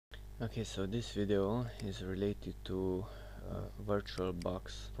Okay, so this video is related to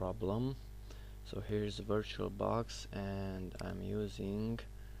VirtualBox problem. So here's VirtualBox, and I'm using,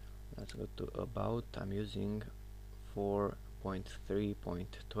 let's go to about, I'm using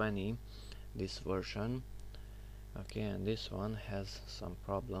 4.3.20, this version. Okay, and this one has some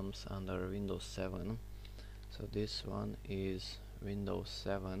problems under Windows 7. So this one is Windows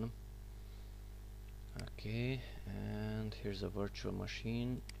 7. Okay, and here's a virtual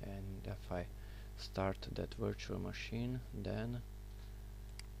machine, and if I start that virtual machine, then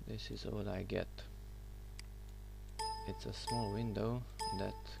this is all I get. It's a small window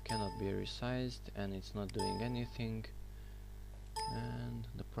that cannot be resized, and it's not doing anything, and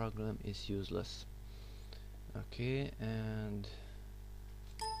the program is useless. Okay, and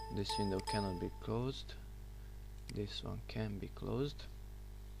this window cannot be closed. This one can be closed,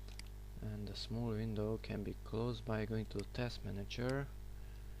 and the small window can be closed by going to the task manager,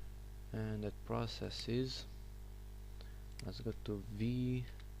 and that process is, let's go to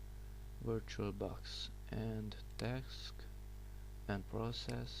VirtualBox and task and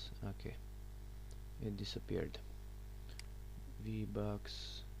process. Okay, it disappeared.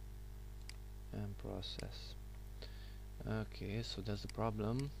 VBox and process. Okay, so that's the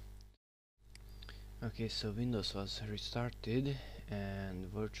problem. Okay, so Windows was restarted and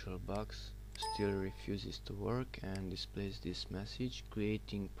VirtualBox still refuses to work and displays this message: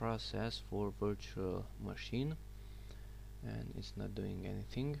 creating process for virtual machine, and it's not doing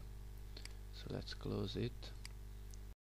anything. So let's close it.